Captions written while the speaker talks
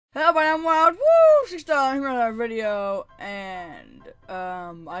Hello everybody, I'm Wild. Woo! 6 here another video, and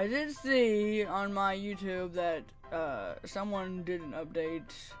I did see on my YouTube that someone did an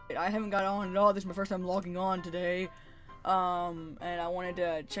update. I haven't got on at all. This is my first time logging on today, and I wanted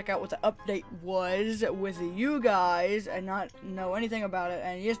to check out what the update was with you guys and not know anything about it.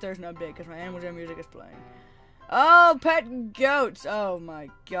 And yes, there's an update because my Animal Jam music is playing. Oh, pet goats! Oh my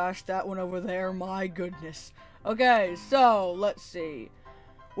gosh, that one over there. My goodness. Okay, so let's see.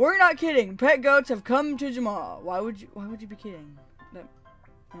 We're not kidding. Pet goats have come to Jamal. Why would you be kidding? I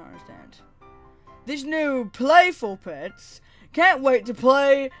don't understand. These new playful pets can't wait to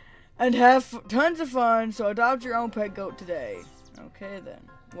play and have tons of fun, so adopt your own pet goat today. Okay then.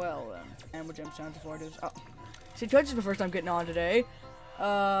 Well then. Animal Jam sounds before I do this. Oh. See, Twitch is the first time getting on today.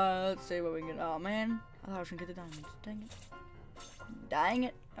 Let's see what we can get. Oh man. I thought I was gonna get the diamonds. Dang it. Dang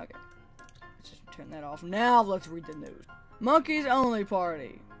it. Okay. Let's just turn that off. Now let's read the news. Monkeys Only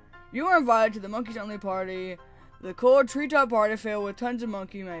Party. You are invited to the Monkeys Only Party, the cool treetop party filled with tons of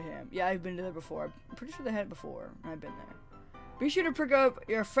monkey mayhem. Yeah, I've been to there before. I'm pretty sure they had it before. I've been there. Be sure to pick up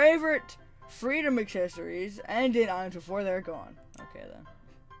your favorite freedom accessories and in items before they're gone. Okay then.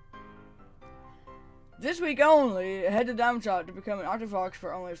 This week only, head to Diamond Shop to become an Octofox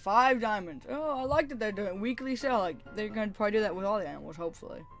for only 5 diamonds. Oh, I like that they're doing weekly sale. Like, they're going to probably do that with all the animals,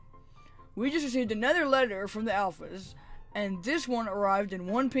 hopefully. We just received another letter from the Alphas, and this one arrived in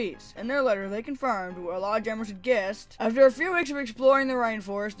one piece. In their letter, they confirmed what a lot of jammers had guessed. After a few weeks of exploring the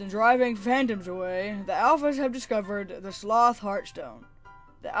rainforest and driving phantoms away, the Alphas have discovered the Sloth Heartstone.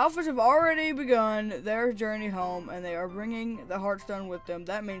 The Alphas have already begun their journey home, and they are bringing the Heartstone with them.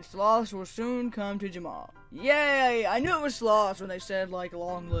 That means Sloths will soon come to Jamal. Yay! I knew it was Sloths when they said, like,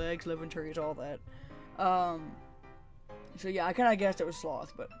 long legs, live in trees, all that. So yeah, I kind of guessed it was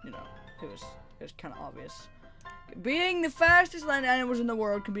Sloth, but, you know, it was kind of obvious. Being the fastest land animals in the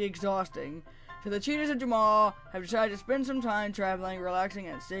world can be exhausting, so the cheetahs of Jamal have decided to spend some time traveling, relaxing,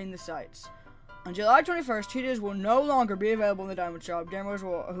 and seeing the sights. On July 21st, cheetahs will no longer be available in the Diamond Shop. Jammers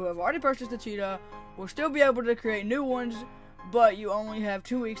who have already purchased the cheetah will still be able to create new ones, but you only have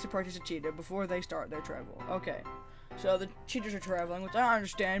 2 weeks to purchase a cheetah before they start their travel. Okay, so the cheetahs are traveling, which I don't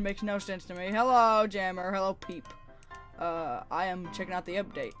understand, makes no sense to me. Hello, Jammer. Hello, Peep. I am checking out the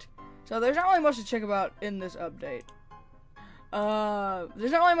update. So there's not really much to check about in this update.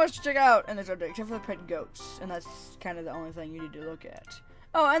 There's not really much to check out in this update, except for the pet goats, and that's kind of the only thing you need to look at.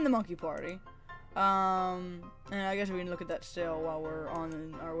 Oh, and the monkey party. And I guess we can look at that sale while we're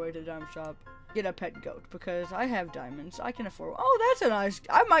on our way to the diamond shop. Get a pet goat, because I have diamonds. I can afford. Oh, that's a nice.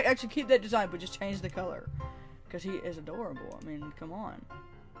 I might actually keep that design, but just change the color, because he is adorable. I mean, come on.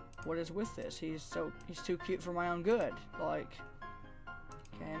 What is with this? He's too cute for my own good. Like.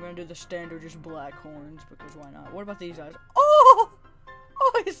 Okay, I'm gonna do the standard, just black horns, because why not? What about these eyes? Oh!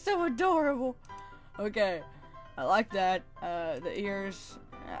 Oh, he's so adorable! Okay, I like that. The ears,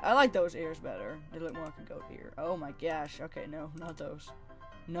 I like those ears better. They look more like a goat ear. Oh my gosh, okay, no, not those.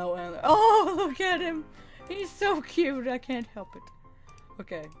 No, and oh, look at him! He's so cute, I can't help it.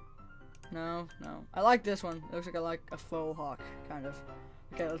 Okay. No. I like this one. It looks like I like a faux hawk, kind of.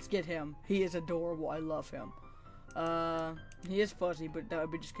 Okay, let's get him. He is adorable, I love him. He is fuzzy, but that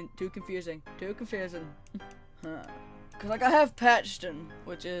would be just too confusing. Too confusing. Cause like I have Patchton,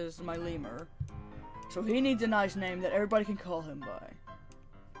 which is my lemur. So he needs a nice name that everybody can call him by.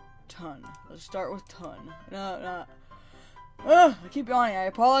 Ton. Let's start with Ton. No. I keep yawning. I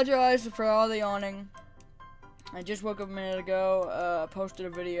apologize for all the yawning. I just woke up a minute ago, posted a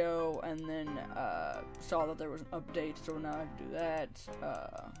video, and then, saw that there was an update, so now I have to do that.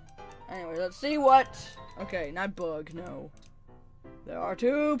 Anyway, let's see what... Okay, not bug, no. There are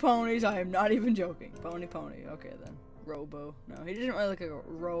 2 ponies, I am not even joking. Pony. Okay then. Robo. No, he doesn't really look like a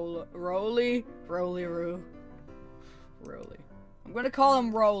Roly-roo. I'm gonna call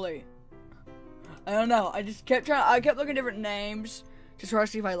him Roly. I don't know, I kept looking at different names, just trying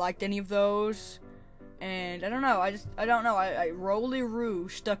to see if I liked any of those. And I don't know, I don't know, Roly-roo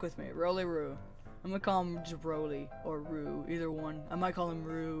stuck with me, Roly-roo. I'm gonna call him just Roly, or Roo, either one. I might call him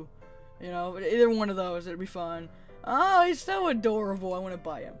Roo. You know, but either one of those, it'd be fun. Oh, he's so adorable. I want to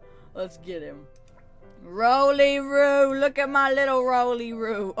buy him. Let's get him. Roly-roo. Look at my little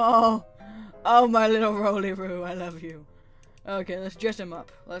Roly-roo. Oh, my little Roly-roo. I love you. Okay, let's dress him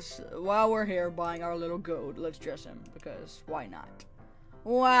up. While we're here buying our little goat, let's dress him. Because why not?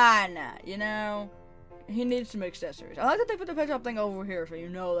 Why not? You know, he needs some accessories. I like that they put the pet shop thing over here, so you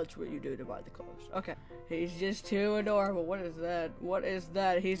know that's what you do to buy the clothes. Okay. He's just too adorable. What is that? What is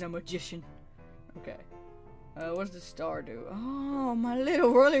that? He's a magician. Okay. What does the star do? Oh, my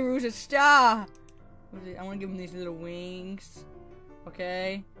little Roly-roo's a star. I want to give him these little wings.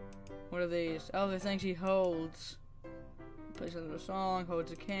 Okay. What are these? Oh, the things he holds. Plays a little song,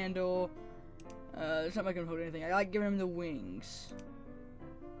 holds a candle. It's not making him hold anything. I like giving him the wings.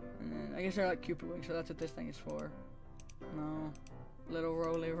 And then, I guess they're like Cupid wings, so that's what this thing is for. No. Little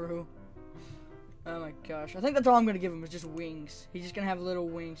roly-roo. Oh my gosh. I think that's all I'm gonna give him is just wings. He's just gonna have little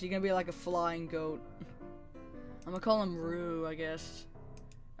wings. He's gonna be like a flying goat. I'm gonna call him Roo, I guess.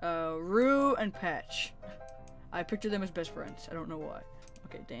 Roo and Patch. I picture them as best friends. I don't know why.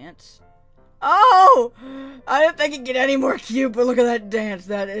 Okay, dance. Oh! I didn't think it'd get any more cute, but look at that dance.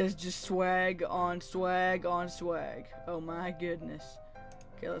 That is just swag on swag on swag. Oh my goodness.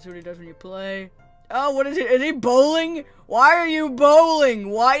 Okay, let's see what he does when you play. Oh, what is it? Is he bowling? Why are you bowling?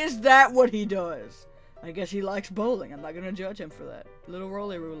 Why is that what he does? I guess he likes bowling. I'm not gonna judge him for that. Little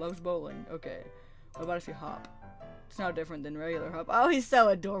Roly-Roo loves bowling. Okay. What about if you hop? It's no different than regular hop. Oh, he's so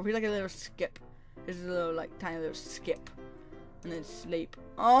adorable. He's like a little skip. This is a little, like, tiny little skip. And then sleep.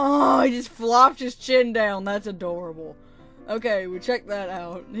 Oh, he just flopped his chin down. That's adorable. Okay, we checked that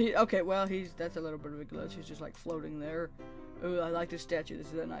out. Okay, well, that's a little bit of a glitch. He's just, like, floating there. Ooh, I like this statue.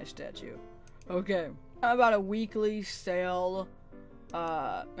 This is a nice statue. Okay. How about a weekly sale?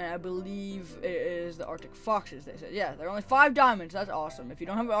 And I believe it is the Arctic Foxes, they said. Yeah, they're only 5 diamonds. That's awesome. If you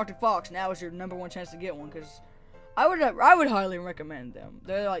don't have an Arctic Fox, now is your #1 chance to get one, because I would highly recommend them.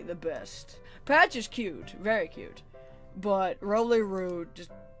 They're, like, the best. Patch is cute. Very cute. But Roly-Roo,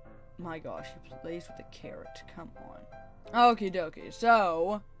 just, my gosh, he plays with the carrot. Come on. Okie dokie.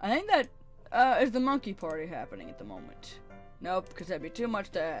 So, I think that is the monkey party happening at the moment. Nope, because that'd be too much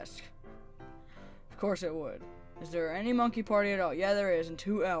to ask. Of course it would. Is there any monkey party at all? Yeah, there is, in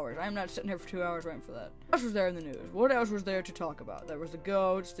 2 hours. I'm not sitting here for 2 hours waiting for that. What else was there in the news? What else was there to talk about? There was the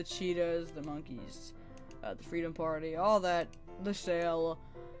goats, the cheetahs, the monkeys, the freedom party, all that, the sale,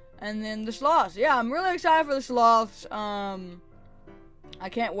 and then the sloths. Yeah, I'm really excited for the sloths. I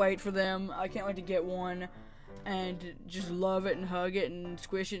can't wait for them. I can't wait to get one and just love it and hug it and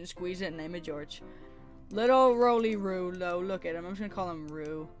squish it and squeeze it and name it George. Little Roly-Roo, though, look at him. I'm just gonna call him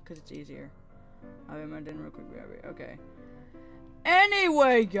Roo, because it's easier. I'm real quick, okay.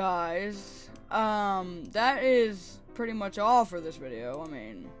 Anyway, guys, that is pretty much all for this video. I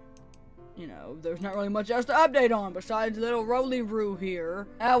mean, you know, there's not really much else to update on besides little Roly-Roo here.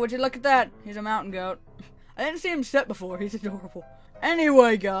 Oh, would you look at that? He's a mountain goat. I didn't see him sit before. He's adorable.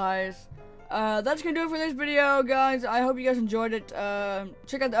 Anyway, guys, that's gonna do it for this video, guys. I hope you guys enjoyed it.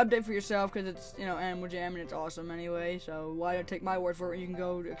 Check out the update for yourself, because it's, you know, Animal Jam, and it's awesome anyway. So why don't take my word for it? You can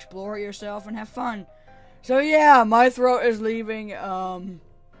go explore it yourself and have fun. So yeah, my throat is leaving. So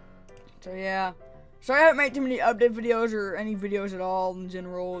yeah. Sorry I haven't made too many update videos or any videos at all in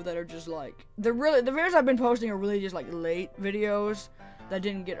general that are just like, the videos I've been posting are really just like late videos that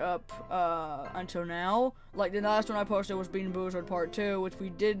didn't get up until now. Like the last one I posted was Bean Boozled Part 2, which we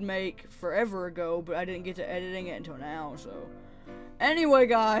did make forever ago, but I didn't get to editing it until now. So anyway,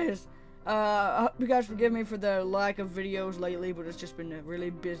 guys, I hope you guys forgive me for the lack of videos lately, but it's just been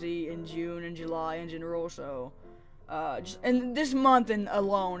really busy in June and July in general. So and this month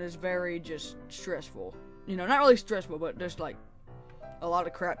alone is very just stressful. You know, not really stressful, but just like a lot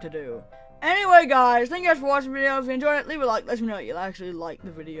of crap to do. Anyway, guys, thank you guys for watching the video. If you enjoyed it, leave a like. Let me know you actually like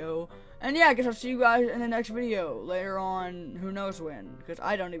the video. And yeah, I guess I'll see you guys in the next video later on. Who knows when? Because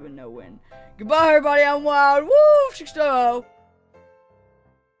I don't even know when. Goodbye, everybody. I'm Wild. Woo! 6-0.